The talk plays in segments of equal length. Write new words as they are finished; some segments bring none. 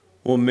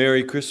Well,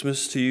 Merry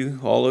Christmas to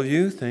you, all of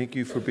you. Thank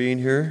you for being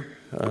here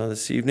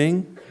this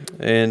evening.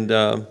 And,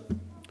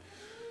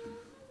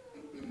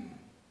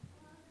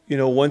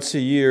 once a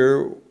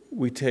year,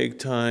 we take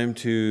time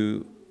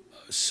to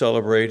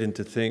celebrate and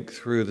to think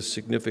through the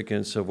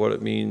significance of what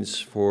it means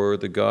for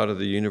the God of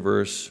the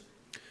universe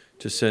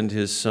to send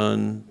his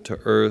Son to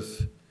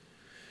earth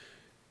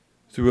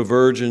through a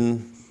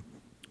virgin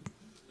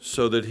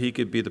so that he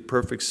could be the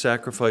perfect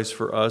sacrifice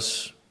for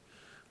us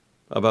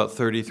about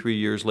 33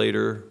 years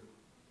later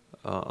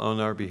on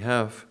our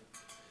behalf.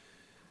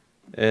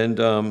 And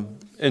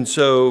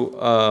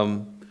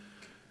so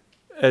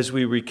as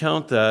we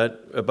recount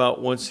that,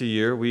 about once a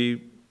year,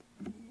 we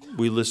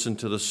listen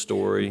to the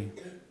story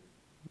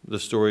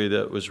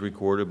that was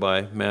recorded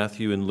by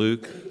Matthew and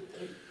Luke.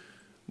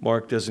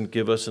 Mark doesn't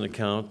give us an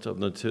account of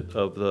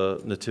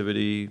the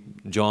Nativity.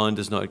 John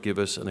does not give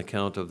us an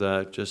account of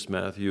that, just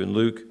Matthew and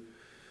Luke.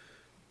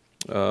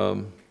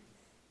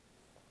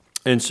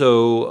 And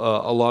so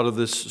a lot of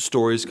this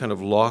story is kind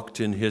of locked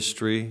in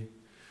history.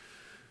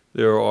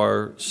 There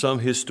are some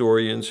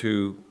historians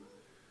who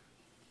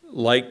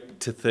like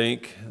to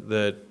think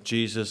that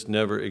Jesus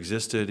never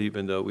existed,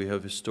 even though we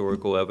have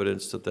historical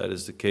evidence that that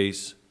is the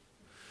case.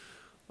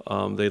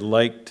 They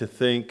like to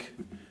think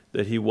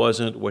that he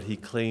wasn't what he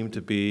claimed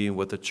to be and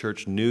what the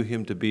church knew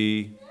him to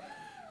be,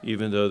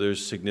 even though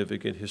there's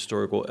significant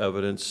historical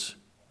evidence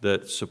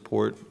that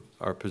support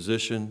our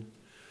position.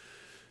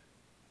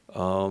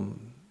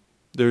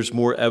 There's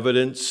more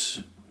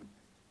evidence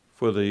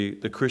for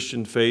the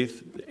Christian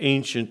faith,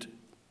 ancient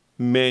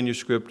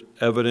manuscript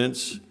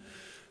evidence,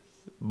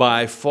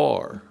 by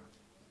far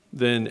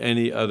than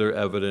any other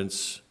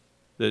evidence,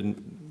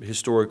 than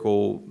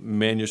historical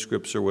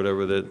manuscripts or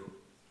whatever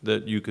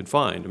that you can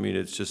find. I mean,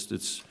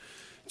 it's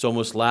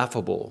almost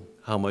laughable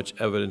how much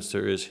evidence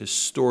there is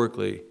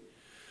historically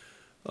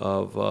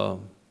of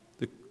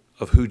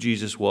who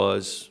Jesus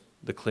was,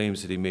 the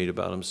claims that he made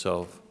about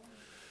himself.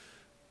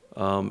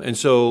 And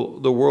so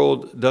the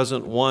world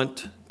doesn't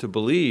want to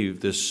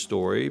believe this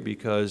story,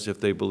 because if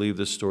they believe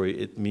this story,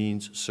 it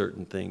means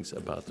certain things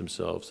about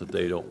themselves that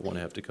they don't want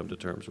to have to come to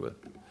terms with,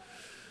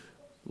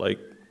 like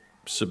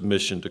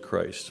submission to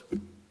Christ,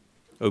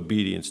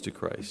 obedience to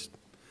Christ,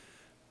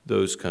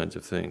 those kinds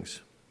of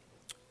things.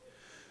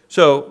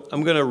 So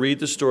I'm going to read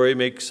the story,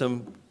 make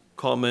some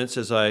comments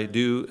as I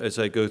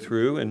go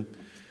through, and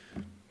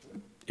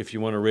if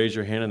you want to raise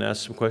your hand and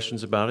ask some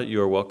questions about it,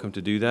 you are welcome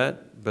to do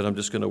that. But I'm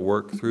just going to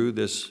work through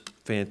this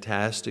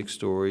fantastic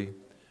story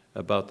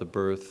about the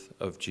birth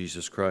of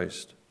Jesus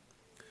Christ.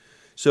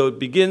 So it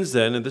begins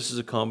then, and this is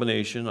a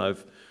combination.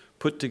 I've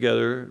put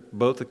together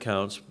both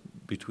accounts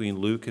between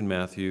Luke and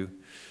Matthew,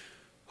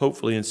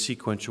 hopefully in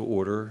sequential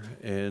order.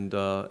 And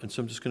so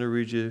I'm just going to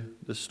read you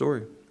this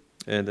story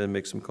and then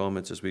make some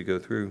comments as we go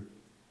through.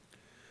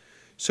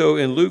 So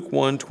in Luke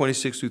 1,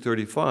 26 through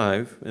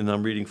 35, and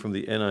I'm reading from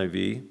the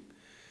NIV,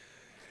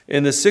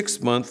 in the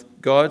 6th month,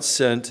 God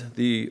sent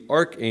the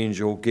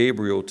archangel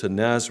Gabriel to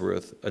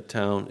Nazareth, a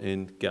town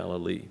in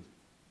Galilee,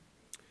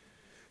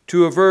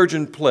 to a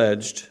virgin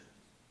pledged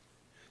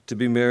to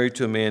be married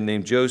to a man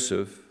named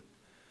Joseph,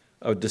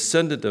 a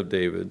descendant of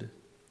David.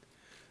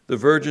 The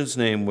virgin's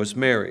name was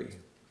Mary.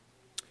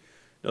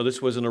 Now, this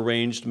was an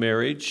arranged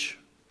marriage.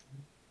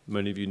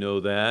 Many of you know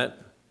that.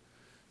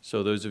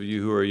 So those of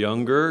you who are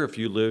younger, if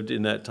you lived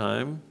in that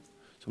time,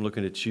 so I'm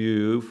looking at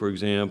you, for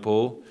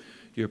example,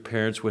 your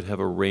parents would have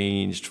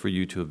arranged for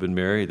you to have been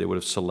married. They would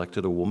have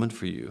selected a woman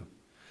for you.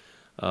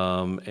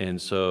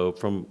 And so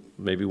from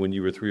maybe when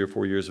you were 3 or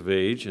 4 years of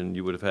age, and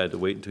you would have had to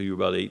wait until you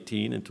were about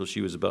 18, until she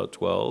was about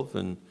 12,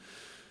 and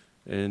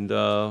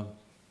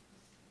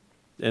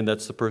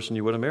that's the person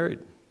you would have married.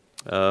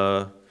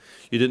 You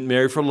didn't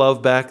marry for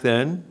love back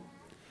then.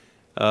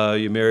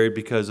 You married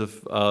because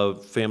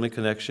of family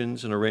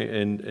connections and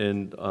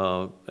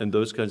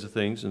those kinds of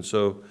things. And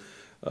so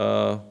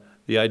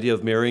the idea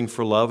of marrying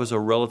for love is a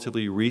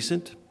relatively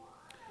recent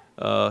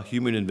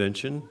human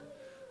invention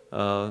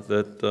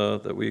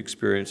that we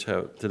experience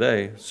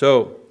today.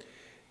 So,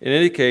 in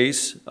any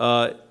case,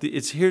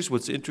 here's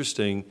what's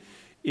interesting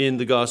in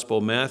the Gospel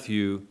of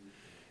Matthew.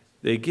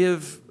 They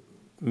give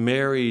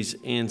Mary's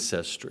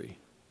ancestry,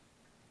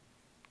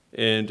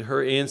 and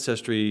her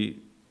ancestry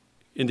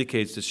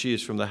indicates that she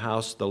is from the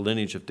house, the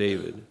lineage of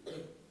David.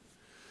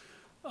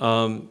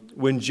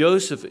 When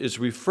Joseph is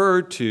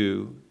referred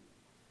to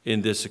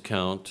in this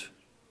account,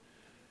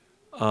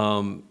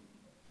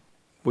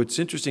 what's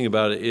interesting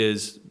about it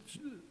is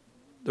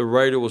the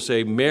writer will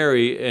say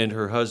Mary and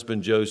her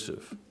husband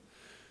Joseph.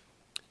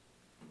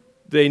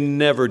 They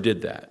never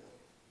did that.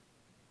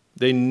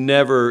 They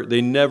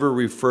never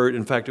referred.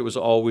 In fact, it was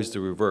always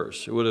the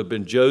reverse. It would have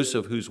been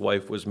Joseph whose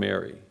wife was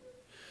Mary.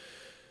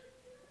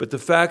 But the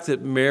fact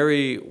that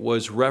Mary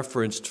was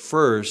referenced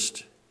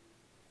first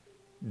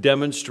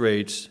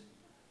demonstrates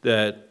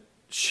that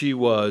she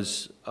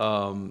was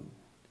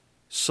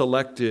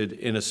selected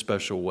in a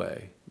special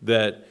way,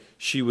 that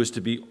she was to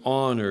be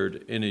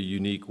honored in a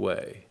unique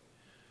way.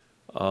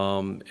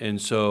 And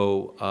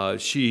so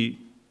she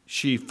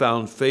she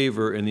found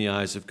favor in the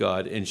eyes of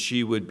God, and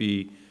she would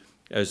be,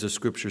 as the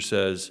scripture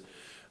says,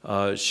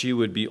 she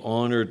would be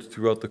honored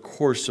throughout the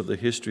course of the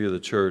history of the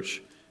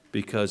church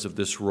because of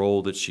this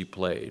role that she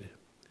played.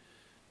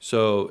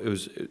 So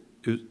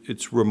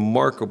it's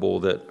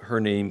remarkable that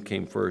her name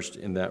came first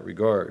in that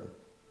regard.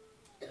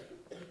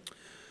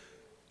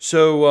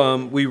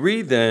 So we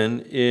read then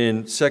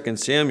in 2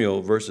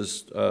 Samuel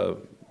verses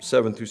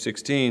 7 through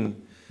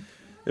 16,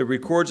 it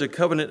records a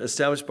covenant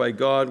established by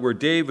God with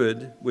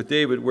David,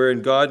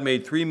 wherein God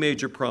made three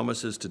major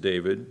promises to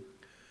David.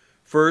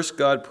 First,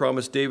 God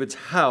promised David's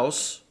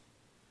house,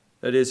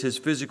 that is his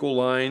physical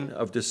line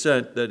of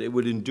descent, that it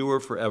would endure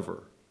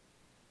forever.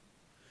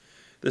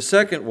 The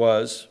second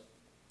was,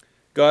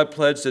 God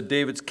pledged that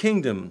David's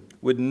kingdom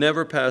would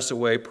never pass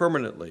away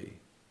permanently.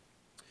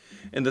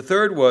 And the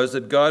third was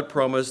that God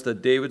promised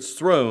that David's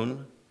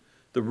throne,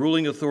 the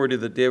ruling authority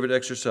that David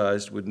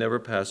exercised, would never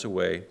pass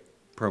away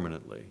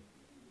permanently.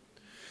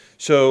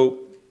 So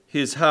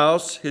his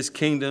house, his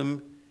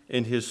kingdom,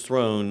 and his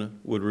throne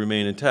would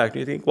remain intact. And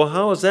you think, well,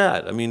 how is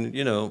that? I mean,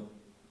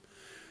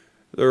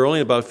 there are only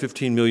about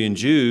 15 million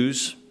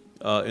Jews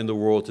in the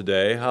world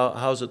today.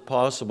 How is it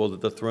possible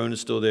that the throne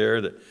is still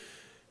there?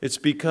 It's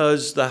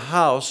because the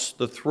house,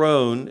 the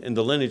throne, and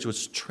the lineage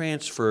was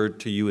transferred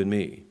to you and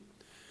me.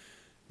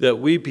 That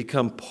we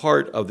become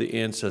part of the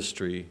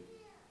ancestry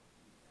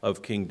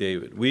of King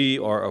David. We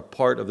are a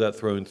part of that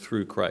throne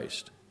through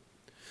Christ.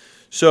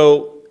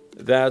 So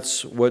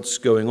that's what's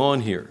going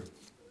on here.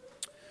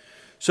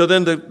 So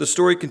then the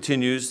story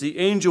continues. The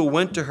angel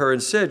went to her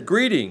and said,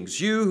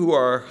 "Greetings, you who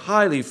are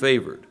highly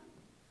favored.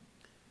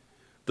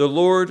 The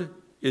Lord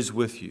is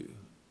with you."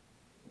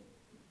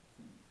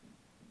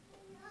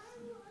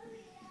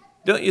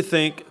 Don't you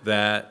think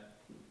that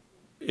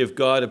if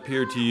God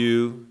appeared to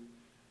you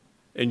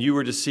and you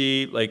were to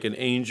see like an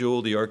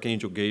angel, the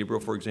archangel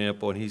Gabriel, for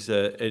example, and he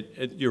said,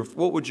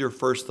 what would your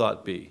first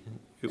thought be?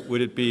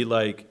 Would it be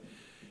like,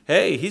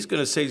 hey, he's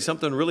going to say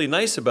something really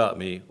nice about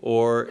me?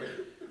 Or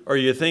are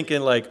you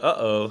thinking like,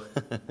 uh-oh,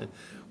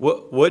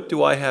 what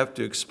do I have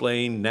to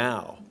explain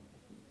now?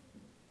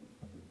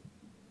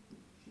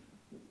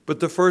 But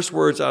the first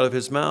words out of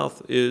his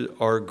mouth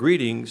are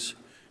greetings,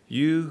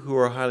 you who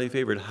are highly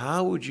favored.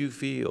 How would you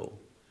feel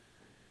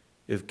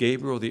if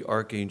Gabriel the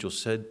archangel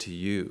said to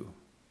you,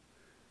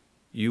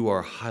 you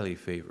are highly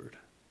favored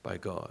by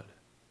God?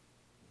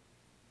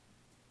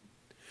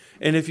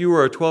 And if you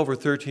were a 12 or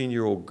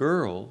 13-year-old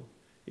girl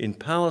in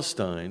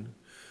Palestine,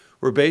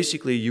 where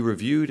basically you were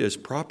viewed as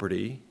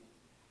property,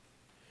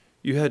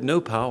 you had no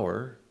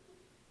power,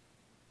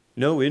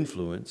 no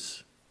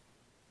influence,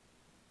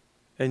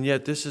 and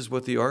yet this is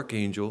what the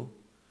archangel,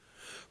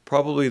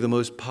 probably the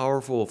most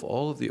powerful of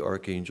all of the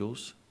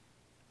archangels,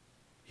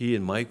 he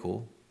and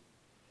Michael,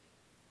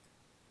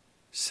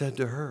 said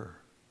to her.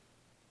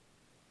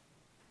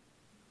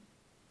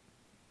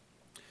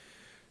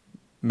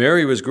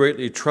 Mary was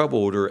greatly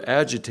troubled or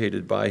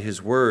agitated by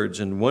his words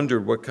and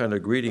wondered what kind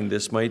of greeting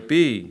this might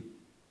be.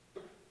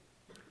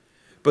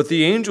 But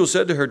the angel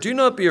said to her, "Do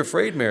not be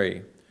afraid,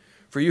 Mary,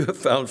 for you have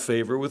found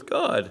favor with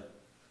God."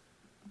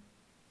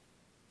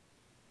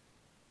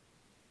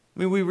 I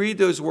mean, we read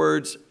those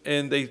words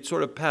and they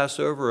sort of pass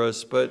over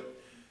us,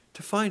 but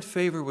to find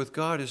favor with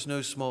God is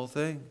no small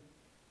thing.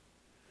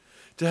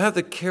 To have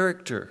the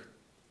character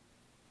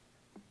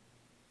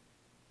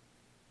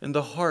and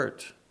the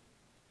heart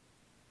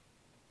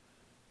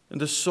and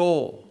the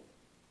soul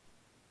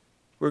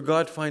where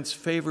God finds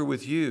favor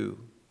with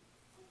you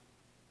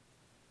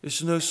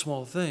is no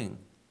small thing.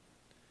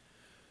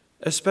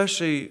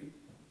 Especially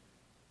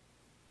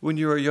when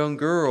you're a young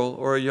girl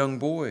or a young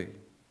boy.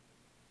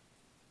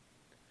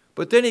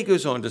 But then he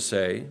goes on to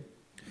say,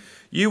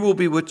 "You will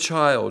be with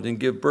child and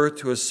give birth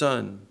to a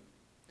son,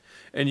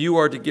 and you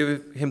are to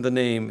give him the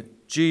name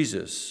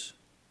Jesus,"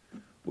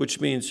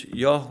 which means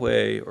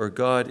Yahweh, or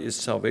God is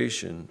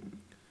salvation.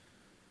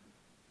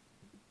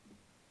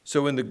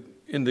 So in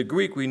the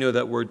Greek, we know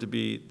that word to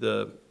be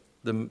the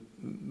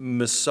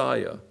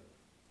Messiah.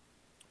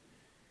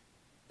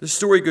 The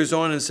story goes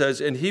on and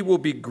says, "And he will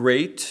be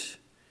great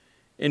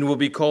and will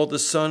be called the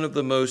Son of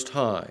the Most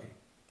High.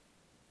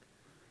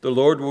 The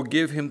Lord will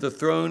give him the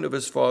throne of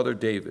his father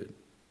David."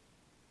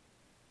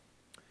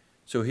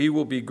 So he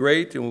will be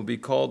great and will be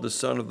called the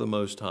Son of the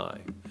Most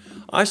High.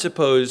 I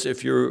suppose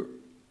if you're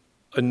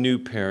a new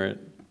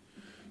parent,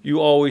 you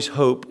always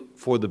hope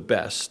for the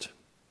best.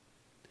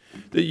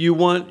 That you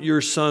want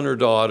your son or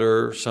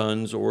daughter,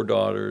 sons or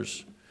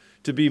daughters,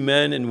 to be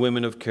men and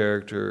women of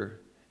character,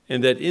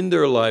 and that in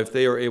their life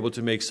they are able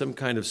to make some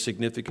kind of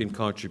significant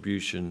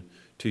contribution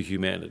to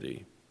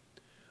humanity.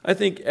 I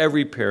think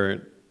every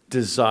parent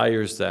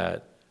desires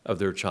that of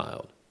their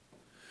child.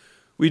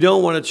 We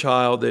don't want a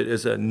child that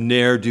is a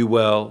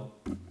ne'er-do-well.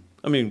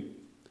 I mean,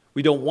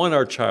 we don't want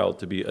our child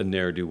to be a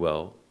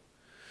ne'er-do-well.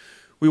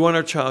 We want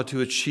our child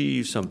to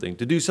achieve something,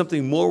 to do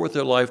something more with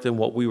their life than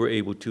what we were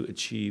able to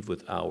achieve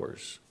with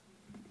ours.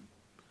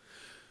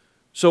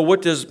 So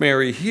what does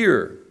Mary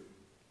hear?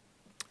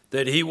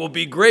 That he will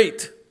be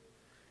great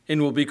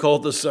and will be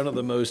called the Son of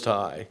the Most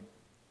High.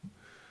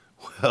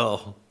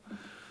 Well,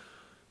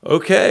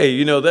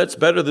 okay, that's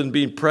better than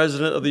being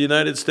president of the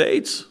United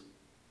States.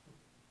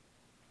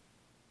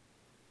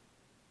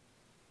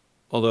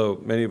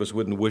 Although many of us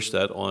wouldn't wish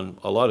that on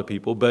a lot of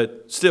people,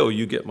 but still,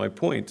 you get my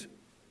point.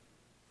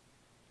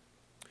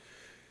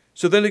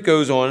 So then it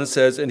goes on and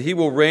says, and he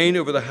will reign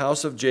over the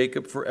house of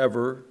Jacob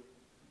forever.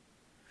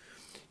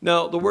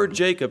 Now, the word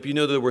Jacob,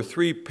 there were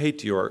three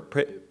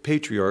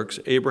patriarchs,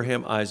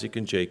 Abraham, Isaac,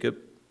 and Jacob.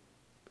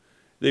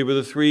 They were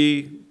the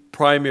three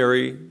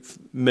primary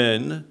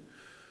men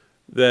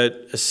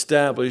that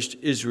established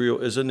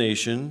Israel as a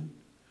nation.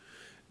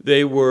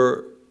 They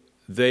were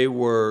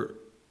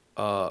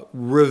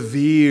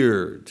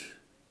revered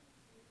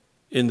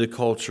in the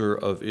culture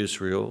of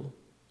Israel.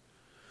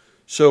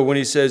 So when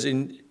he says,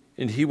 and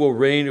he will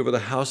reign over the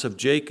house of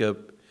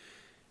Jacob,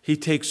 he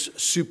takes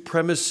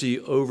supremacy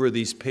over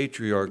these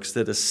patriarchs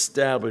that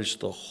established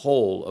the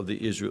whole of the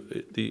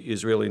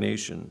Israeli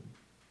nation.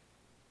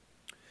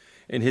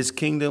 And his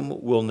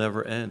kingdom will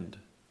never end.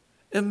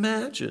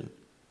 Imagine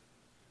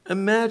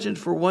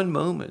for one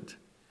moment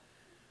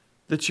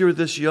that you're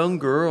this young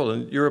girl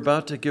and you're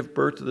about to give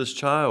birth to this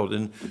child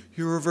and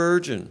you're a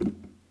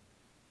virgin.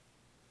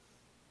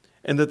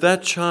 And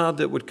that child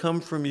that would come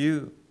from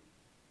you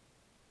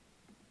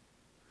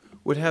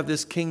would have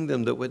this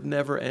kingdom that would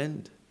never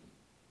end.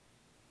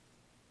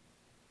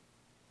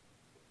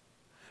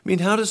 I mean,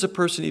 how does a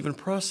person even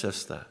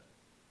process that?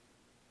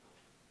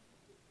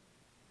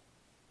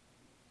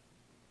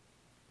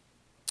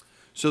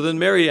 So then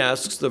Mary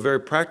asks the very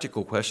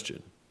practical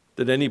question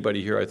that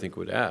anybody here, I think,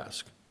 would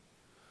ask.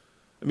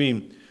 I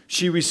mean,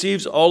 she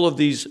receives all of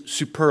these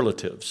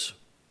superlatives.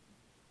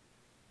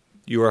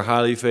 You are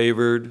highly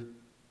favored.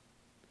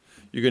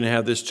 You're going to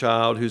have this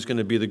child who's going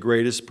to be the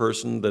greatest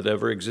person that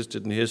ever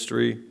existed in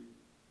history.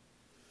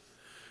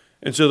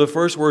 And so the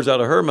first words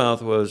out of her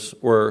mouth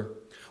were,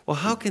 well,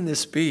 how can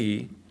this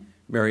be,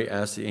 Mary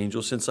asked the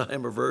angel, since I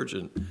am a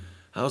virgin?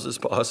 How is this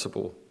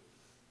possible?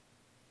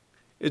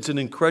 It's an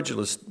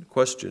incredulous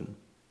question.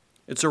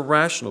 It's a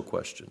rational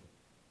question.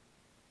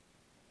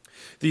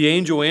 The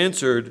angel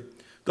answered,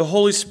 the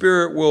Holy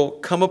Spirit will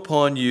come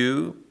upon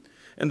you,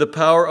 and the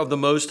power of the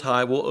Most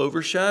High will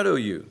overshadow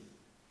you.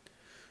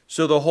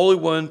 So the Holy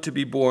One to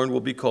be born will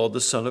be called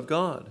the Son of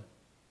God.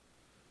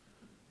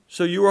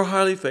 So you are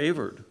highly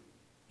favored.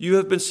 You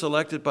have been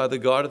selected by the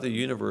God of the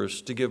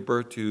universe to give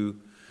birth to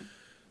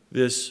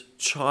this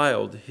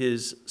child,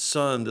 his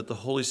son, that the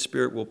Holy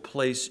Spirit will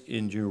place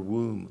in your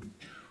womb.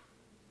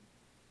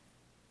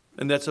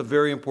 And that's a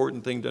very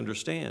important thing to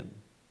understand.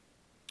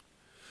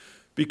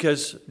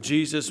 Because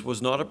Jesus was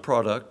not a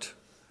product.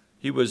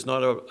 He was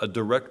not a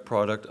direct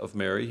product of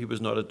Mary. He was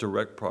not a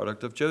direct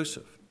product of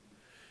Joseph.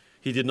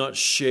 He did not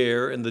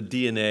share in the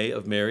DNA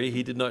of Mary.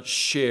 He did not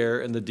share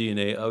in the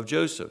DNA of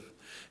Joseph.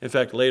 In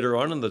fact, later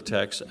on in the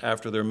text,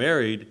 after they're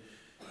married,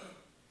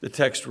 the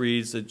text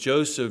reads that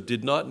Joseph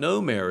did not know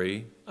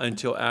Mary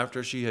until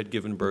after she had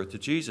given birth to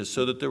Jesus,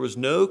 so that there was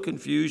no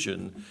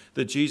confusion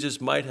that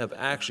Jesus might have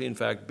actually, in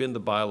fact, been the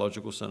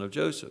biological son of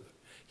Joseph.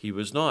 He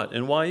was not.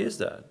 And why is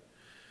that?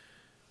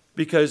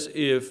 Because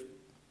if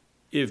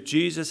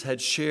Jesus had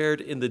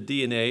shared in the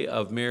DNA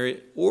of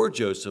Mary or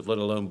Joseph, let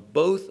alone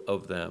both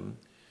of them,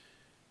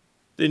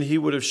 then he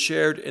would have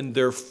shared in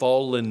their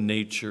fallen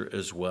nature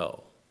as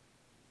well.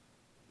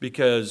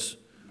 Because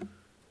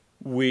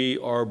we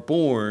are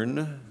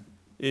born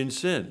in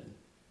sin.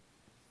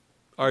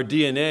 Our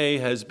DNA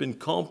has been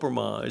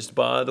compromised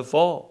by the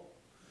fall,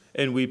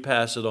 and we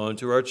pass it on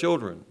to our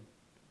children.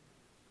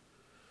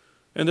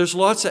 And there's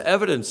lots of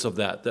evidence of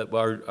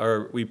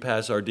that we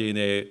pass our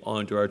DNA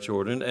on to our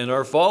children and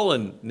our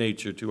fallen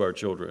nature to our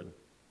children.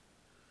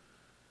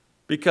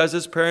 Because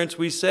as parents,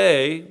 we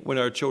say, when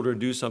our children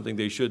do something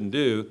they shouldn't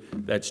do,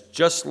 that's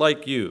just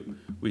like you,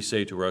 we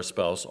say to our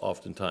spouse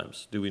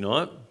oftentimes. Do we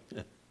not?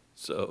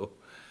 So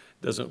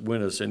it doesn't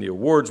win us any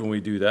awards when we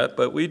do that,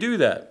 but we do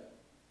that.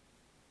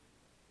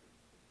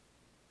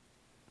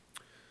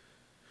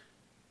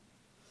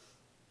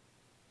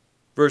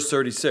 Verse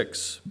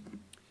 36,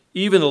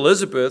 even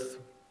Elizabeth,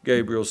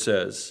 Gabriel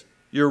says,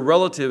 your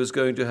relative is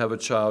going to have a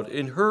child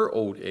in her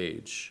old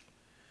age.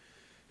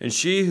 And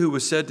she who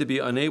was said to be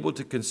unable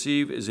to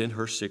conceive is in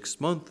her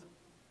 6th month.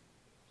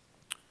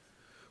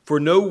 For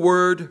no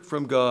word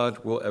from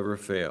God will ever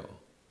fail.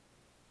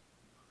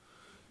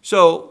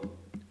 So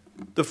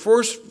the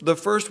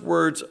first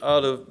words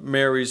out of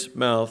Mary's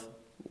mouth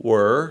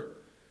were,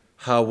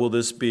 how will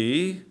this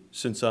be,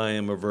 since I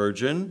am a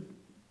virgin?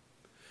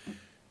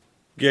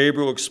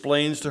 Gabriel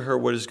explains to her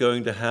what is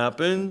going to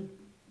happen.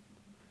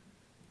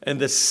 And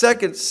the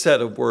second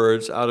set of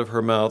words out of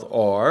her mouth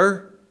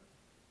are,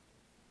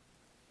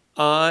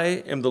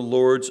 I am the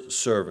Lord's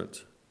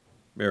servant,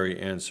 Mary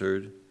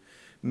answered.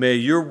 May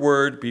your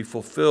word be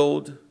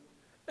fulfilled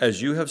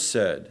as you have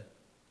said.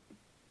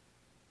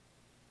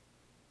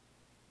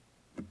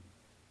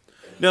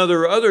 Now,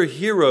 there are other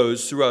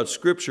heroes throughout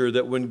Scripture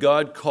that when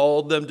God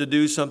called them to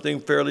do something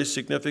fairly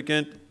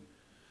significant,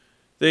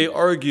 they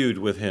argued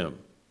with him.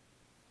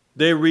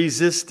 They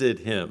resisted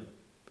him.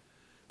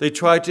 They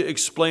tried to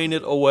explain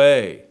it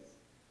away.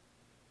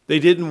 They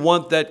didn't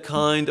want that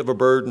kind of a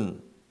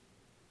burden.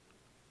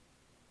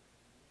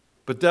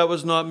 But that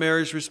was not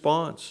Mary's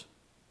response.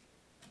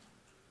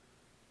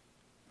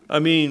 I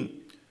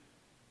mean,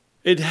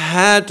 it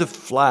had to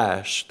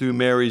flash through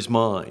Mary's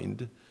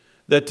mind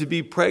that to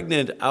be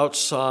pregnant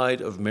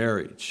outside of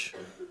marriage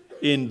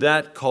in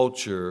that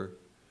culture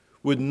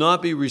would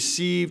not be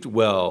received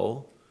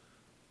well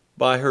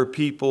by her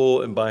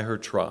people and by her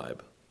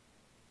tribe,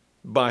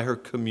 by her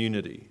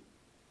community.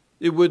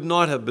 It would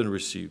not have been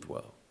received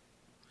well.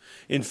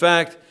 In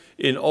fact,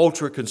 in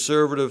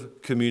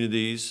ultra-conservative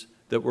communities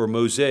that were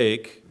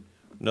Mosaic,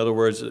 in other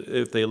words,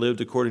 if they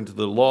lived according to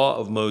the law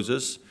of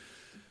Moses,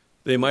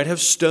 they might have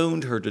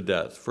stoned her to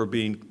death for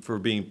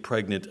being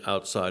pregnant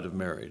outside of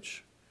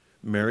marriage.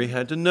 Mary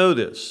had to know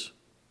this.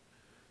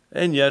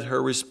 And yet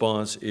her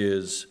response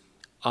is,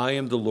 I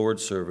am the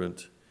Lord's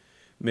servant.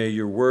 May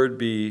your word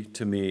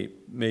to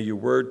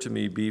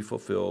me be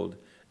fulfilled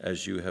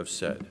as you have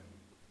said.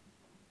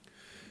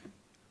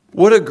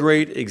 What a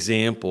great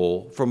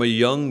example from a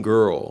young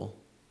girl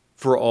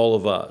for all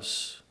of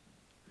us.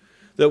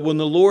 That when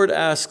the Lord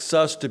asks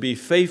us to be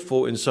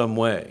faithful in some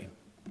way,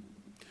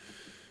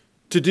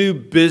 to do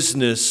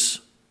business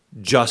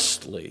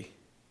justly,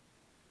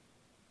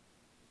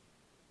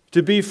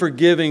 to be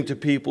forgiving to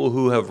people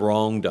who have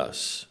wronged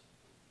us,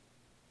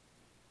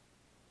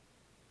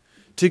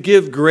 to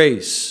give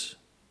grace,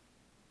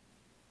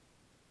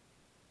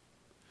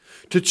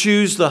 to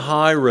choose the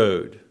high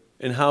road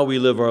in how we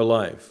live our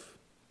life,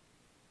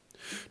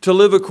 to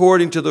live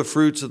according to the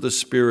fruits of the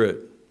Spirit.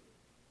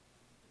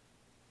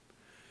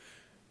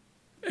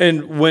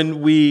 And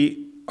when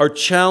we are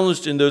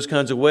challenged in those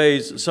kinds of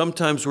ways,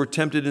 sometimes we're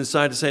tempted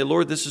inside to say,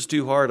 Lord, this is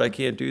too hard. I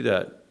can't do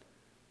that.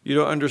 You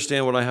don't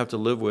understand what I have to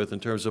live with in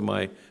terms of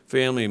my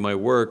family, my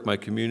work, my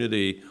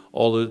community,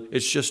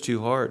 it's just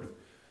too hard.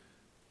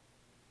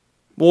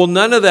 Well,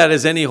 none of that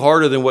is any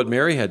harder than what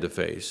Mary had to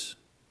face.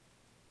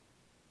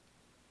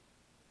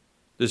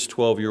 This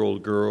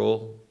 12-year-old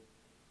girl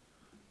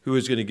who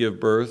was going to give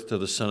birth to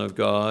the Son of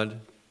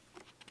God.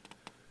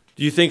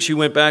 Do you think she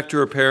went back to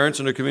her parents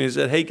and her community and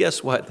said, hey,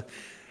 guess what?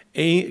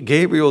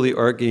 Gabriel the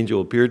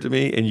archangel appeared to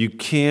me, and you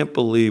can't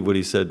believe what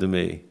he said to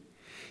me.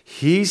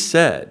 He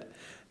said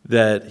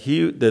that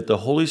the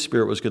Holy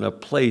Spirit was going to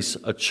place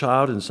a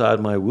child inside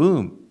my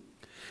womb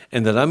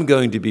and that I'm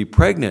going to be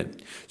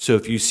pregnant. So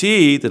if you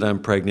see that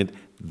I'm pregnant,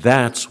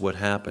 that's what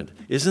happened.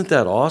 Isn't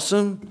that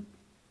awesome?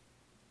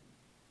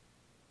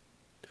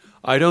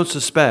 I don't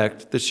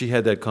suspect that she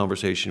had that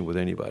conversation with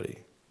anybody.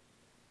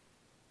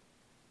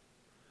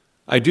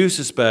 I do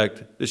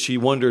suspect that she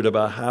wondered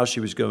about how she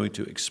was going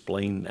to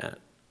explain that.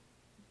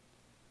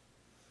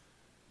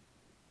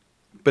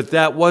 But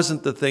that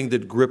wasn't the thing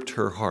that gripped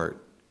her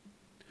heart.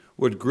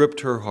 What gripped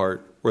her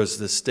heart was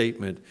the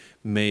statement,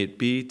 may it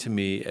be to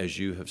me as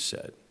you have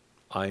said.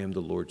 I am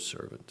the Lord's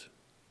servant.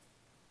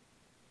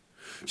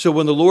 So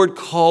when the Lord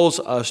calls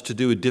us to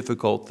do a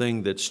difficult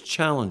thing that's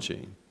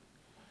challenging,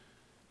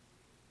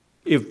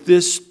 if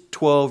this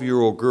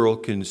 12-year-old girl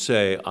can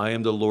say, I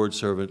am the Lord's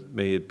servant,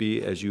 may it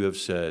be as you have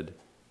said,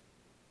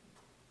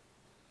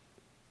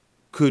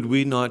 could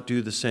we not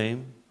do the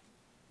same?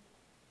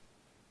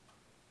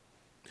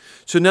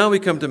 So now we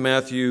come to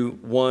Matthew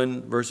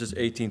 1, verses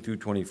 18 through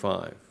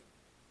 25.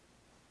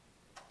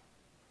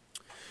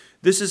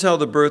 This is how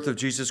the birth of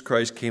Jesus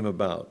Christ came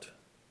about.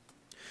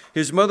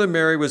 His mother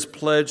Mary was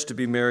pledged to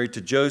be married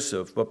to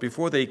Joseph, but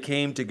before they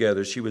came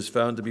together, she was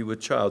found to be with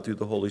child through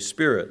the Holy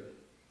Spirit.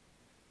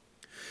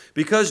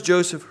 Because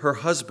Joseph, her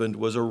husband,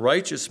 was a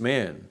righteous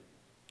man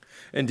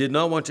and did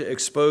not want to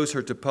expose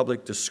her to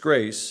public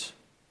disgrace,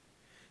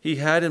 he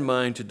had in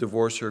mind to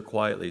divorce her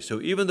quietly. So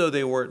even though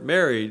they weren't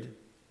married,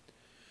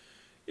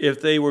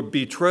 if they were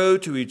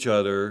betrothed to each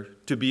other,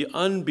 to be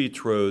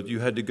unbetrothed, you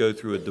had to go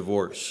through a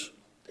divorce.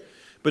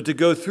 But to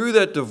go through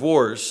that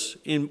divorce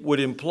would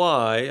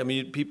imply,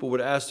 people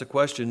would ask the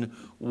question,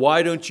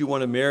 why don't you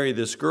want to marry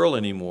this girl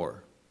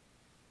anymore?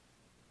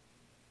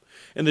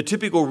 And the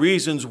typical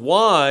reasons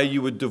why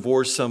you would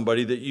divorce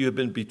somebody that you have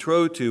been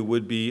betrothed to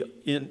would be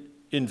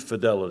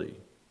infidelity.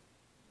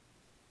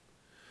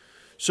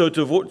 So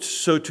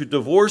to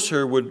divorce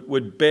her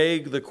would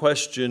beg the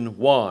question,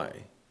 why?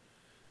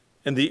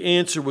 And the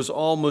answer was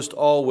almost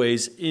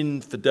always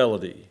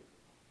infidelity.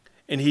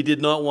 And he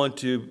did not want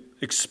to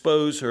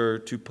expose her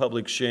to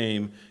public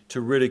shame, to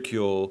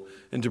ridicule,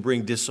 and to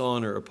bring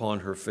dishonor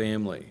upon her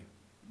family.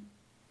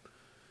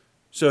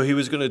 So he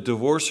was going to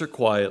divorce her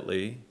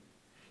quietly.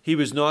 He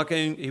was not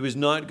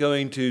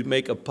going to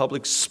make a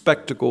public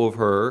spectacle of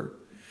her.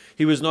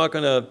 He was not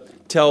going to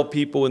tell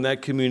people in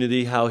that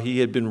community how he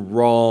had been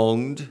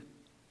wronged.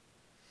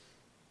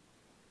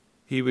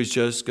 He was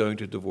just going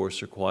to divorce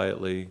her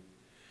quietly,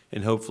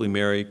 and hopefully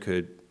Mary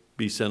could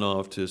be sent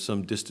off to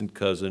some distant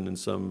cousin in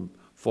some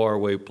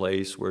faraway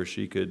place where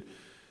she could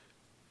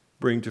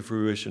bring to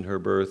fruition her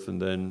birth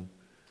and then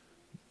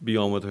be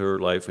on with her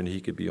life and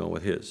he could be on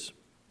with his.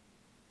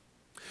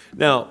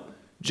 Now,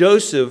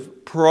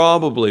 Joseph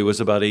probably was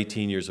about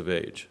 18 years of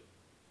age.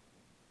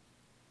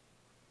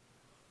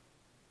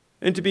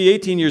 And to be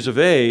 18 years of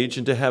age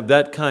and to have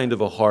that kind of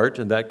a heart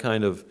and that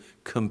kind of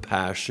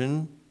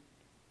compassion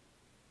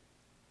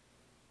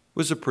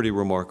was a pretty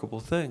remarkable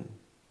thing.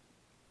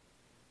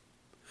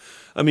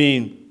 I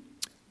mean,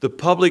 the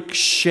public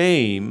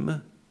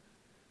shame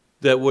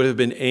that would have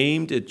been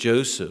aimed at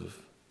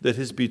Joseph, that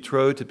his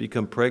betrothed had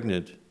become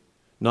pregnant,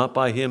 not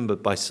by him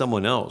but by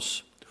someone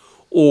else,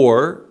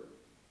 or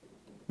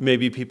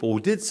maybe people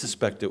did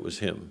suspect it was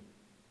him.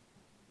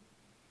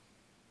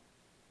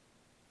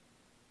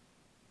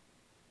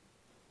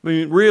 I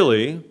mean,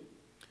 really,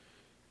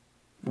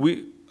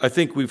 I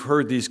think we've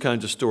heard these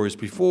kinds of stories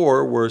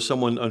before where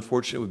someone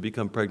unfortunately would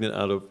become pregnant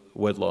out of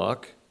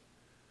wedlock.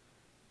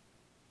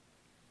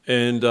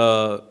 And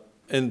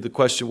the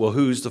question, well,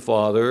 who's the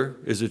father?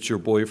 Is it your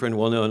boyfriend?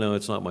 Well, no,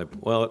 it's not my,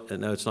 well,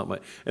 no, it's not my,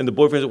 and the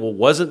boyfriend said, well,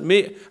 wasn't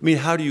me? I mean,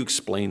 how do you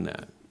explain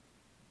that?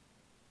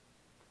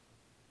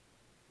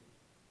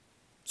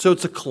 So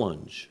it's a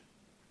clunge.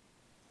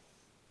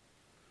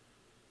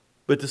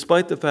 But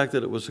despite the fact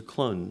that it was a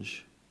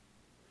clunge,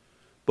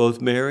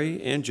 both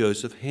Mary and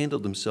Joseph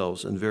handled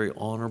themselves in very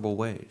honorable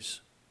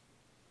ways.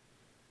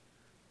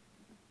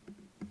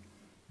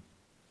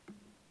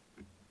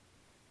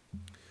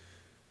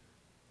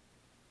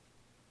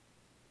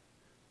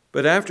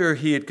 But after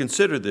he had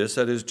considered this,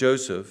 that is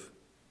Joseph,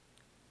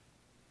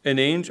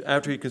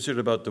 after he considered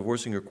about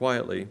divorcing her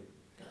quietly,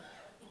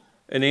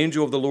 an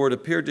angel of the Lord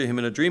appeared to him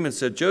in a dream and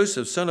said,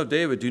 Joseph, son of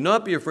David, do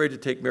not be afraid to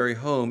take Mary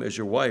home as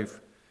your wife,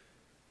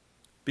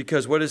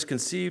 because what is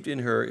conceived in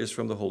her is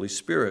from the Holy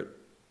Spirit.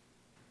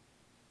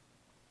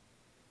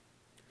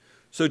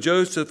 So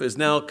Joseph is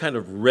now kind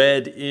of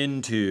read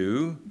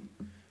into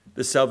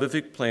the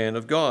salvific plan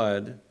of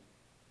God.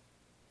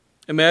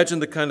 Imagine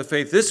the kind of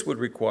faith this would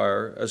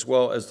require, as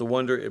well as the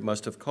wonder it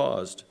must have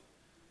caused.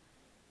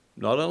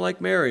 Not unlike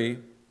Mary,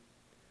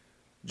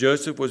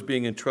 Joseph was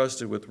being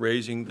entrusted with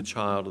raising the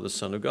child of the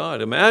Son of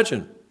God.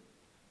 Imagine,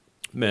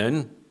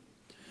 men,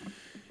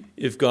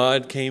 if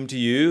God came to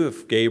you,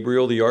 if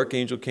Gabriel, the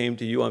archangel, came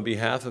to you on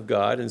behalf of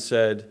God and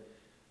said,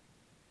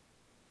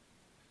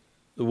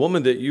 the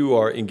woman that you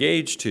are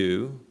engaged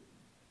to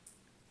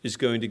is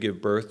going to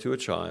give birth to a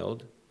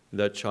child, and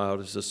that child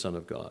is the Son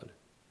of God.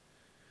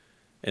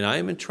 And I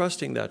am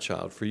entrusting that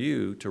child for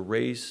you to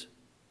raise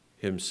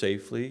him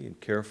safely and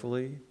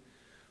carefully,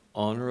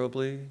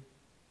 honorably.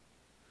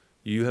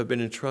 You have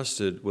been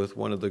entrusted with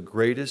one of the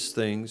greatest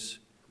things,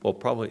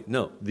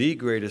 the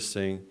greatest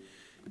thing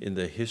in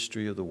the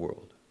history of the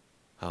world.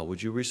 How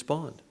would you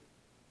respond?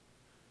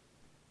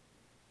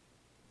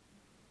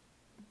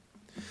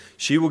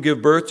 She will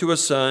give birth to a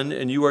son,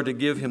 and you are to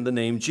give him the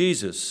name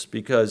Jesus,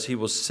 because he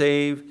will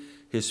save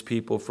his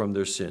people from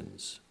their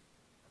sins.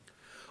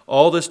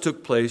 All this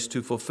took place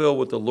to fulfill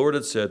what the Lord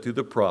had said through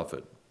the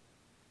prophet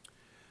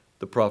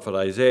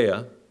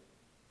Isaiah,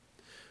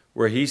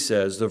 where he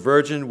says, the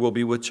virgin will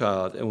be with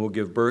child and will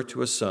give birth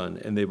to a son,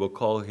 and they will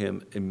call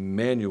him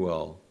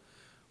Emmanuel,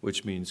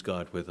 which means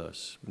God with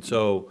us. And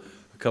so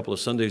a couple of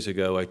Sundays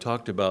ago, I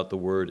talked about the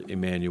word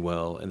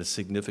Emmanuel and the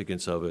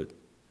significance of it.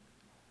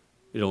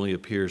 It only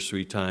appears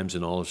 3 times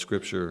in all of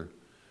Scripture,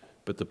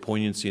 but the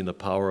poignancy and the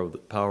power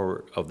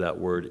of that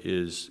word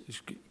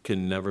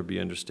can never be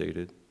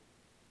understated.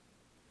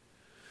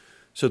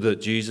 So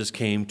that Jesus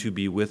came to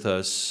be with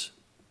us.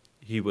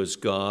 He was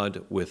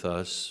God with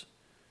us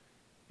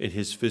in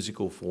his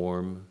physical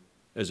form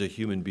as a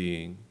human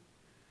being.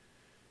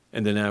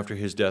 And then after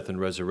his death and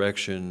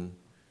resurrection,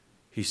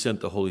 he sent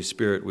the Holy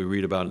Spirit, we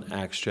read about in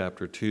Acts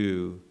chapter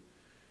 2.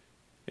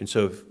 And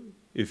so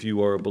if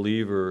you are a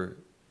believer,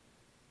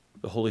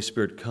 the Holy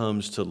Spirit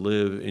comes to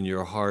live in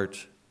your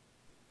heart,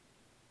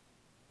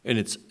 and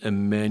it's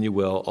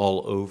Emmanuel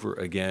all over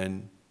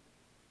again.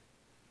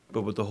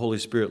 But with the Holy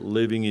Spirit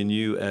living in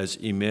you as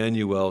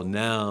Emmanuel,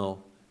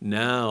 now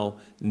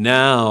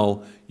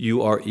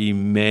you are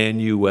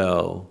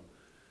Emmanuel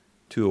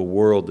to a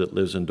world that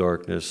lives in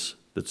darkness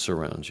that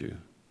surrounds you.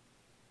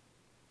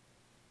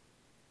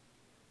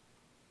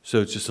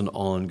 So it's just an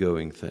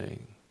ongoing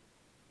thing.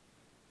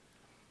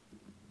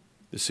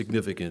 The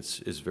significance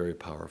is very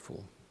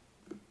powerful.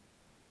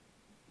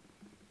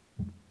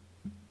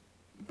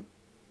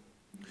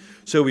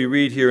 So we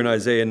read here in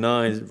Isaiah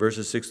 9,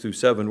 verses 6 through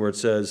 7, where it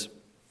says,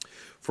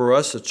 for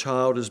us a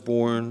child is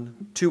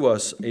born, to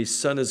us a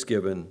son is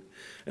given,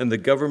 and the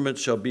government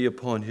shall be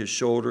upon his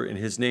shoulder, and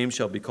his name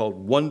shall be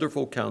called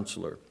Wonderful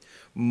Counselor,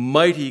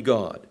 Mighty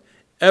God,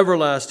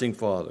 Everlasting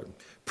Father,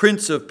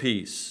 Prince of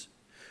Peace.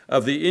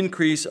 Of the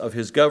increase of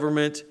his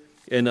government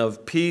and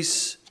of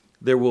peace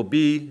there will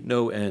be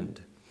no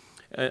end.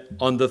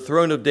 On the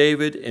throne of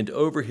David and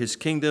over his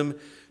kingdom,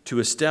 to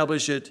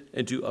establish it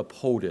and to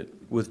uphold it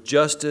with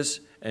justice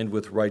and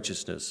with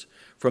righteousness.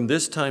 From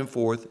this time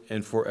forth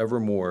and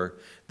forevermore,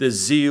 the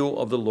zeal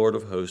of the Lord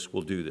of hosts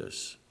will do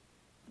this.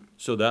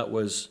 So that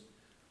was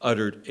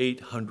uttered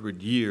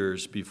 800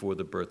 years before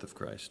the birth of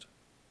Christ.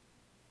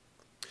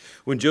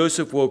 When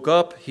Joseph woke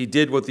up, he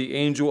did what the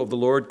angel of the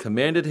Lord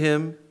commanded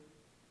him.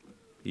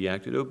 He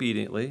acted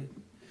obediently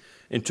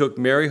and took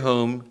Mary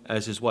home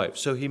as his wife.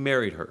 So he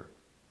married her.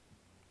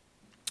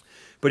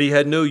 But he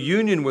had no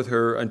union with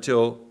her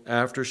until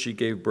after she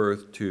gave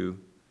birth to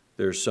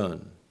their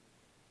son.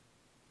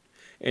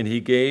 And he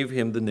gave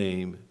him the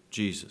name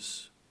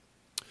Jesus.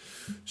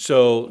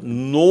 So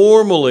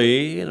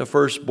normally in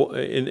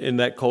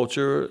that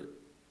culture,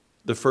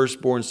 the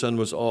firstborn son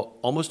was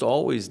almost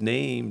always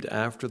named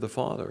after the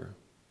father.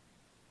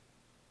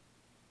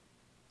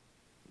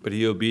 But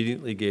he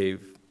obediently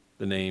gave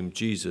the name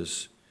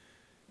Jesus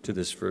to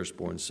this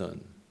firstborn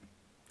son.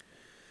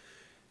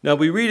 Now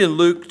we read in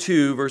Luke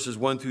 2, verses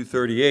 1 through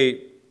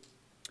 38,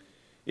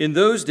 in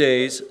those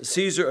days,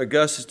 Caesar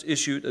Augustus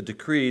issued a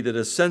decree that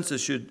a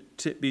census should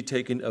be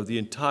taken of the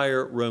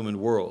entire Roman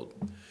world.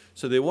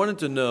 So they wanted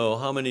to know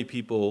how many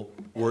people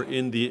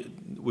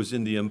was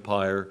in the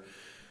empire,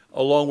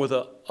 along with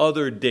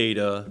other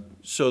data,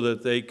 so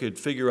that they could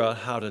figure out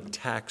how to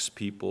tax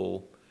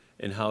people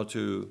and how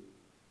to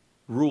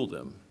rule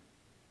them.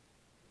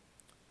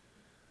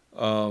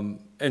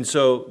 And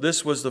so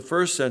this was the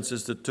first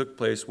census that took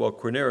place while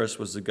Quirinius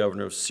was the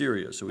governor of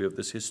Syria. So we have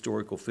this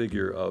historical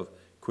figure of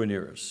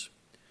Quirinius.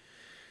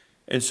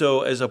 And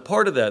so as a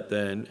part of that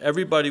then,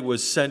 everybody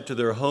was sent to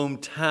their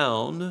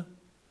hometown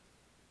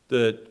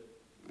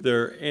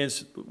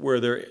where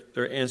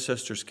their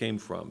ancestors came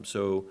from.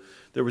 So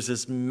there was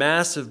this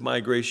massive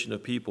migration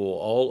of people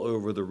all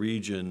over the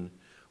region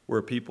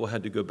where people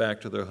had to go back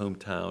to their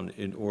hometown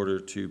in order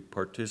to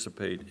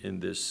participate in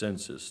this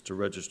census, to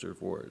register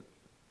for it.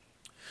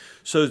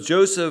 So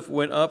Joseph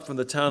went up from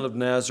the town of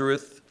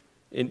Nazareth.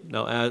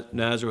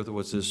 Nazareth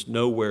was this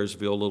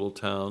nowheresville little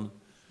town.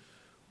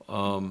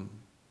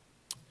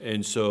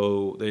 And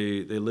so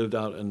they lived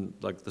out in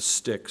like the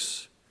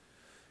sticks.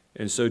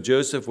 And so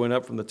Joseph went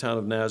up from the town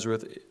of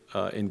Nazareth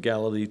in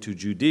Galilee to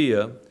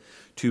Judea,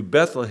 to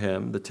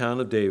Bethlehem, the town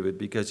of David,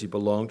 because he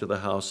belonged to the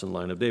house and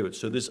line of David.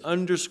 So this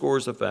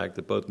underscores the fact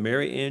that both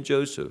Mary and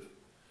Joseph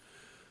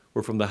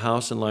were from the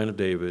house and line of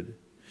David,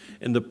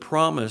 and the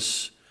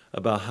promise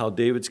about how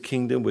David's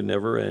kingdom would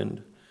never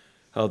end,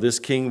 how this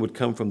king would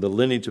come from the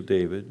lineage of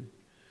David.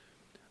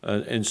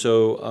 And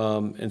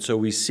so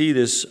we see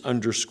this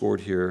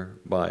underscored here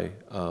by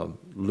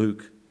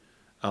Luke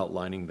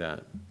outlining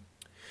that.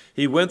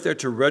 He went there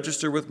to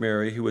register with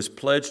Mary, who was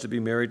pledged to be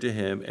married to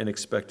him and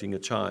expecting a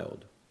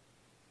child.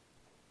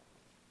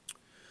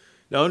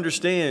 Now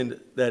understand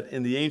that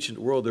in the ancient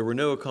world there were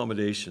no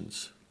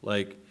accommodations,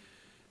 like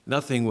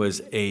nothing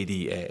was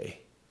ADA.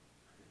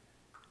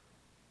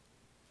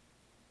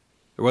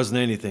 There wasn't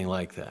anything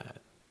like that.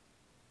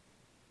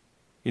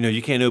 You know,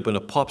 you can't open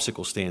a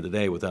popsicle stand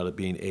today without it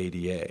being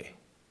ADA.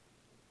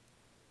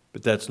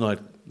 But that's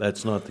not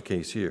the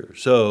case here.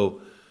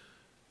 So,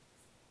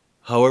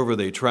 however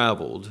they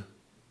traveled,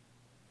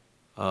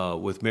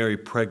 with Mary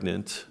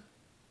pregnant,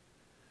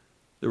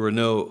 there were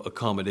no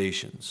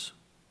accommodations.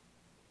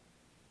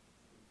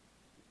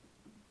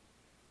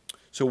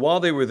 So while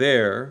they were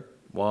there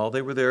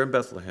in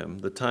Bethlehem,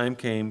 the time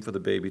came for the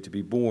baby to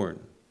be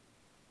born.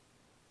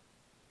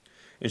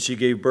 And she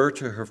gave birth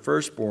to her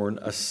firstborn,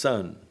 a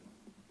son.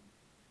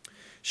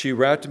 She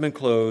wrapped him in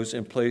clothes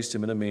and placed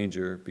him in a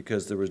manger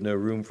because there was no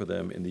room for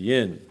them in the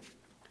inn.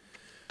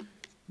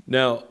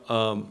 Now,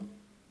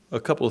 a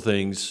couple of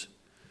things.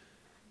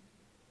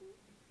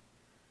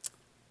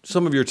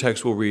 Some of your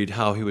texts will read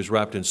how he was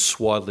wrapped in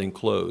swaddling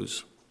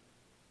clothes.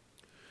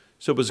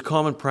 So it was a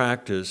common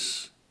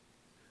practice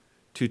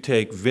to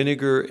take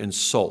vinegar and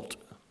salt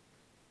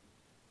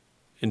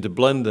and to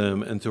blend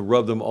them and to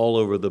rub them all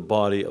over the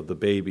body of the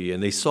baby.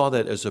 And they saw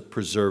that as a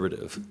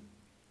preservative.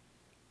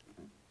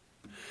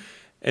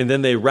 And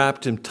then they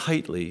wrapped him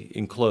tightly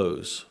in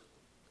clothes.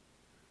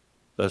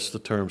 That's the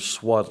term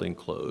swaddling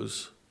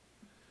clothes.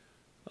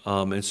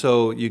 And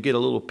so you get a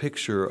little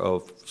picture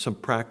of some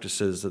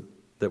practices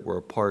that were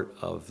a part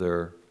of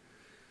their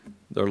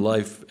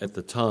life at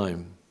the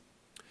time.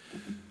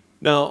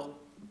 Now,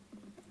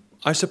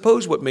 I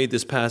suppose what made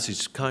this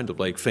passage kind of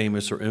like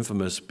famous or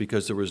infamous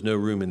because there was no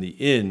room in the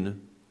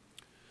inn.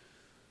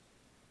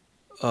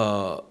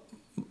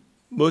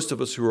 Most of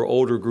us who are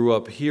older grew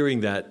up hearing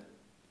that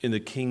in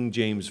the King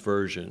James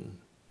Version.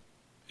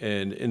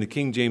 And in the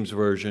King James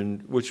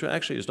Version, which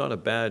actually is not a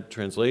bad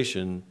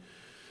translation,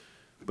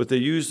 but they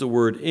used the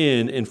word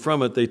inn, and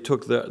from it they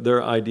took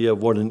their idea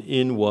of what an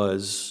inn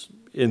was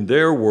in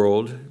their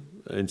world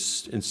in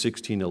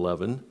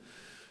 1611.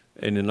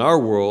 And in our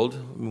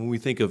world, when we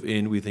think of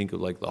inn, we think of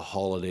like the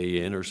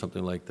Holiday Inn or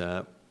something like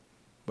that.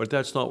 But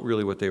that's not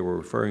really what they were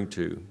referring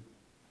to.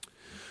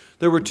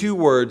 There were two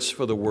words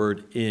for the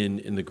word inn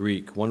in the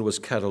Greek. One was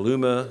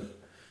kataluma,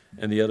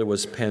 and the other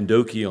was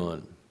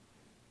pandokion.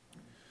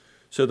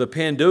 So the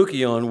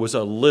pandokion was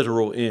a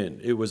literal inn.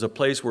 It was a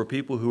place where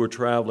people who were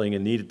traveling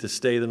and needed to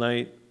stay the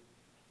night,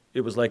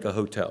 it was like a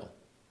hotel,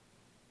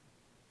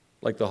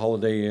 like the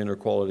Holiday Inn or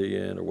Quality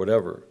Inn or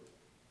whatever.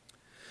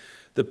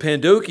 The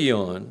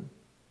pandokion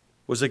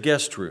was a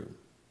guest room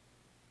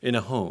in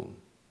a home.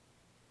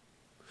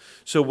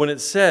 So when it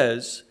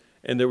says,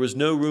 and there was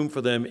no room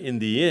for them in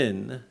the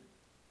inn,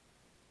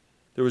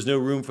 there was no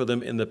room for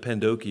them in the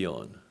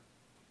pandokion,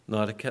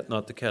 not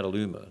the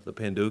kataluma, the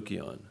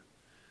pandokion.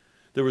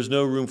 There was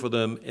no room for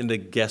them in the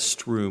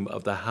guest room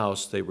of the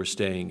house they were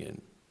staying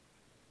in.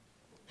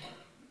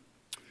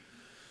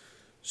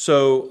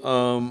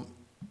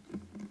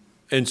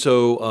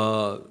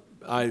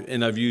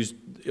 I've used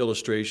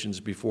illustrations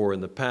before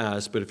in the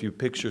past, but if you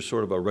picture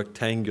sort of a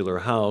rectangular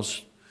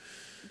house,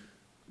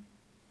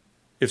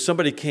 if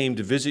somebody came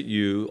to visit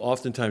you,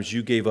 oftentimes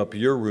you gave up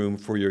your room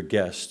for your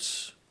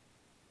guests,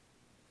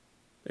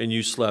 and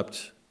you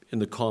slept in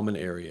the common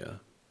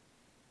area.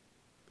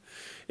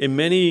 In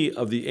many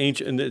of the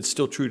ancient, and it's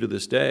still true to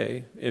this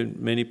day, in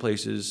many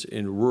places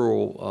in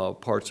rural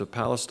parts of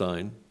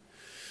Palestine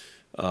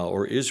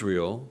or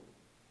Israel,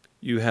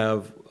 you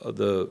have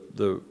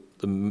the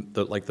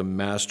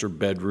master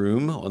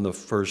bedroom on the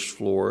first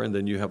floor, and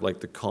then you have like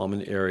the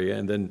common area,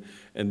 and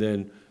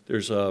then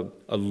there's a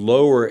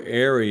lower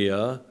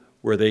area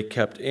where they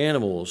kept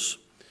animals,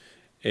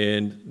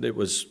 and it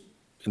was.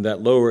 And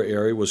that lower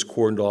area was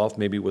cordoned off,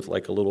 maybe with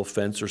like a little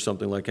fence or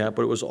something like that,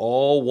 but it was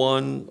all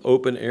one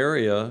open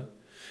area.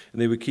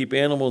 And they would keep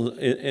animals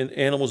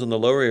in the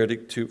lower area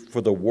for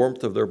the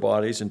warmth of their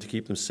bodies and to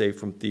keep them safe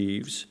from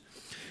thieves.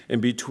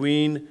 And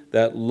between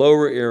that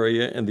lower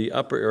area and the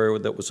upper area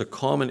that was a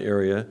common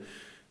area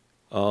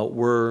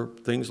were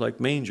things like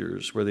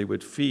mangers where they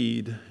would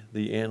feed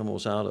the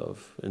animals out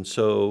of. And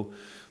so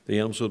the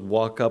animals would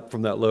walk up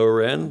from that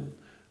lower end.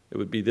 It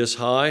would be this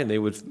high, and they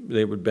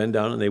would bend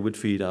down and they would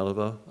feed out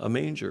of a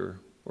manger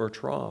or a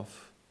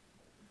trough.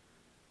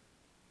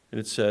 And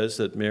it says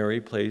that Mary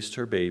placed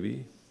her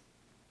baby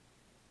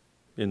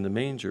in the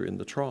manger, in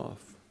the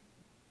trough.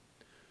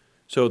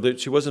 So that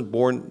she wasn't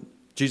born,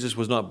 Jesus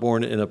was not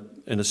born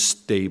in a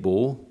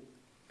stable.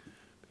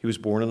 He was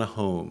born in a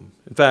home.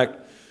 In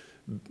fact,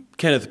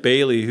 Kenneth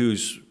Bailey,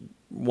 who's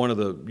one of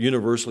the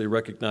universally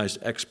recognized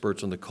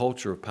experts on the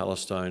culture of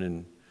Palestine,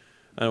 and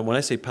when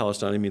I say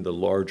Palestine, I mean the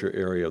larger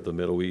area of the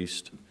Middle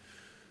East.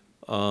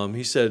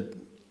 He said,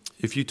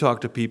 if you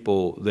talk to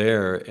people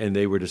there and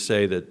they were to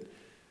say that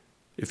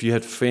if you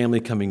had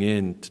family coming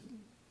in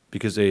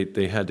because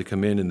they had to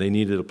come in and they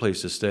needed a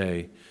place to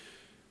stay,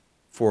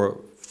 for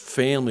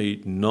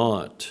family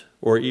not,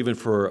 or even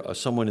for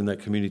someone in that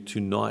community to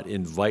not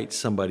invite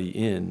somebody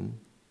in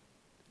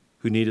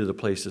who needed a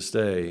place to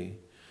stay,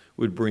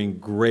 would bring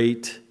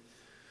great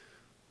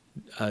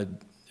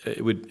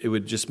it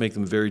would just make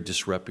them very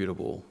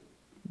disreputable,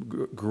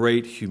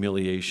 great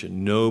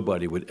humiliation.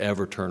 Nobody would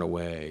ever turn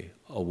away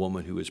a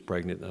woman who is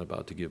pregnant and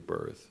about to give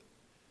birth.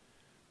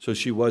 So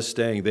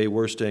they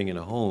were staying in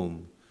a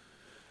home,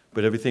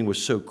 but everything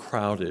was so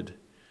crowded.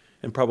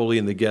 And probably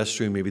in the guest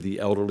room, maybe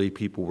the elderly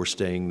people were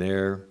staying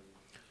there.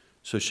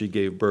 So she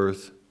gave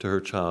birth to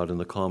her child in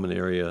the common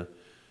area,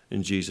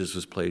 and Jesus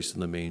was placed in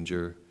the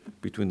manger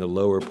between the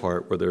lower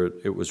part where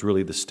it was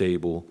really the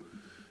stable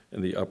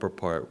and the upper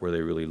part where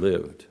they really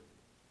lived.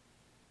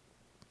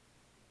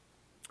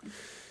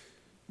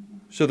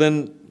 So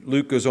then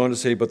Luke goes on to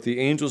say, but the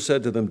angel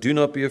said to them, do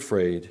not be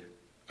afraid.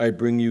 I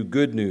bring you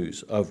good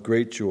news of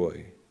great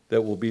joy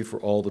that will be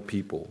for all the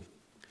people.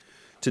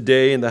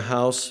 Today in the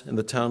house in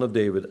the town of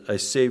David, a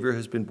Savior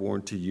has been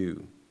born to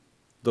you,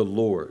 the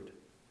Lord.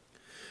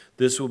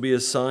 This will be a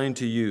sign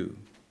to you.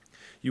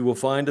 You will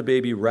find a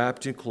baby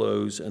wrapped in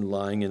clothes and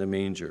lying in a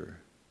manger.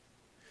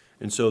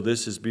 And so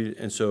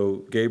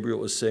Gabriel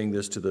was saying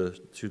this to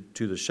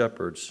the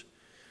shepherds.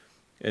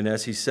 And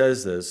as he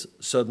says this,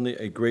 suddenly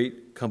a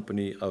great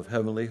company of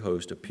heavenly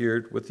hosts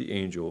appeared with the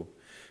angel,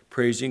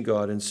 praising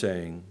God and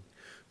saying,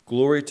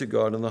 glory to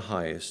God in the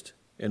highest,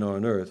 and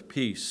on earth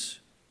peace,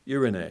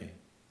 Irene,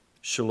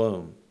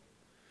 shalom,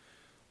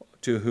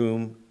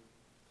 to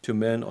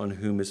men on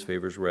whom his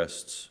favor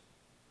rests.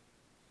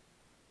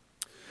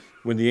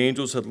 When the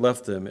angels had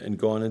left them and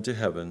gone into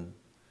heaven,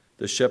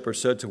 the shepherds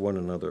said to one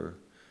another,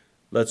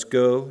 let's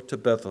go to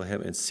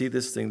Bethlehem and see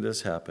this thing that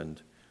has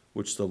happened,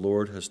 which the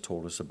Lord has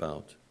told us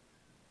about.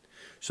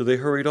 So they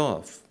hurried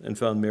off and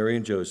found Mary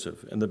and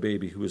Joseph and the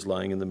baby who was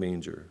lying in the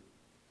manger.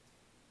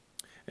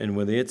 And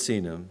when they had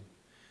seen him,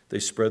 they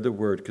spread the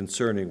word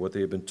concerning what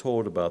they had been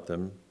told about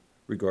them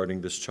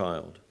regarding this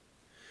child.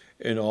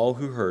 And all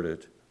who heard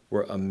it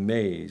were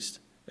amazed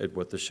at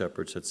what the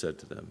shepherds had said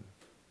to them.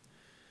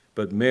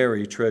 But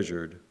Mary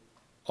treasured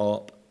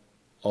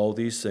all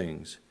these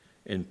things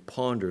and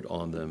pondered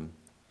on them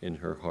in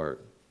her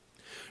heart.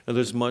 Now,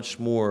 there's much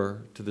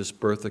more to this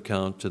birth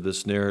account, to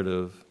this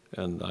narrative,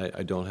 and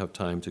I don't have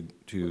time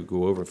to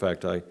go over. In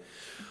fact, I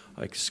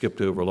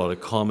skipped over a lot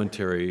of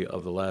commentary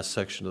of the last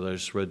section that I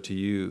just read to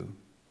you.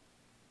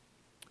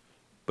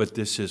 But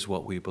this is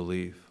what we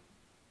believe.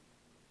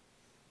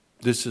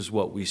 This is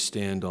what we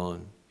stand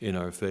on in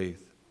our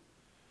faith.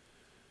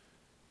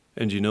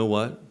 And you know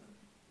what?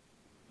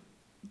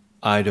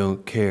 I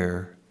don't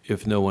care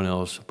if no one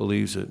else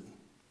believes it.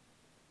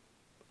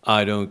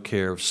 I don't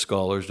care if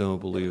scholars don't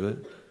believe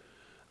it.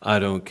 I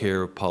don't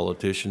care if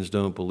politicians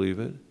don't believe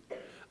it.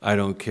 I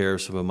don't care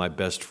if some of my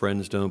best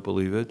friends don't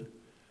believe it.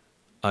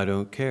 I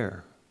don't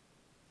care.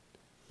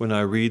 When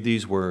I read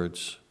these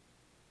words,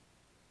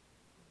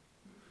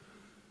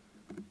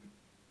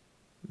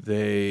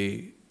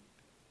 they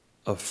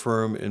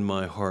affirm in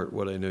my heart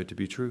what I know to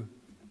be true.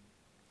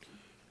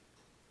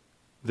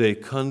 They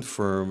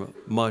confirm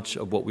much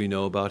of what we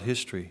know about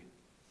history.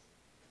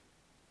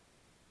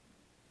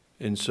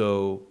 And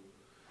so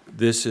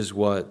this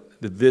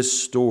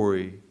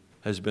story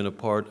has been a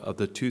part of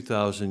the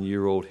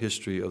 2,000-year-old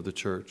history of the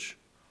church.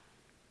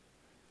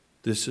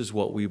 This is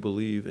what we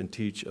believe and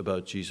teach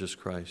about Jesus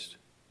Christ.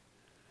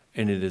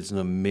 And it is an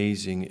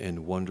amazing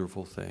and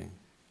wonderful thing.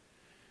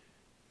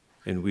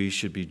 And we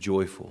should be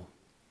joyful,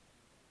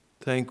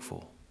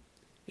 thankful,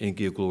 and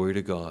give glory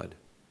to God.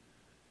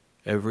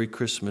 Every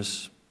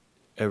Christmas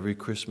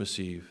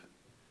Eve,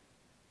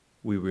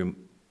 we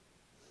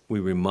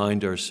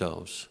remind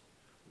ourselves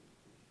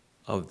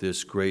of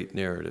this great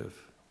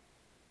narrative.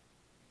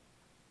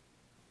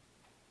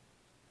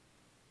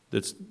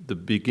 That's the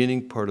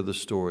beginning part of the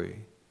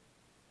story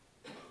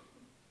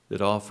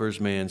that offers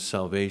man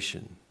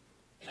salvation,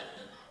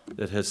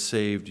 that has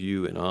saved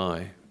you and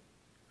I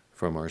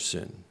from our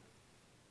sin.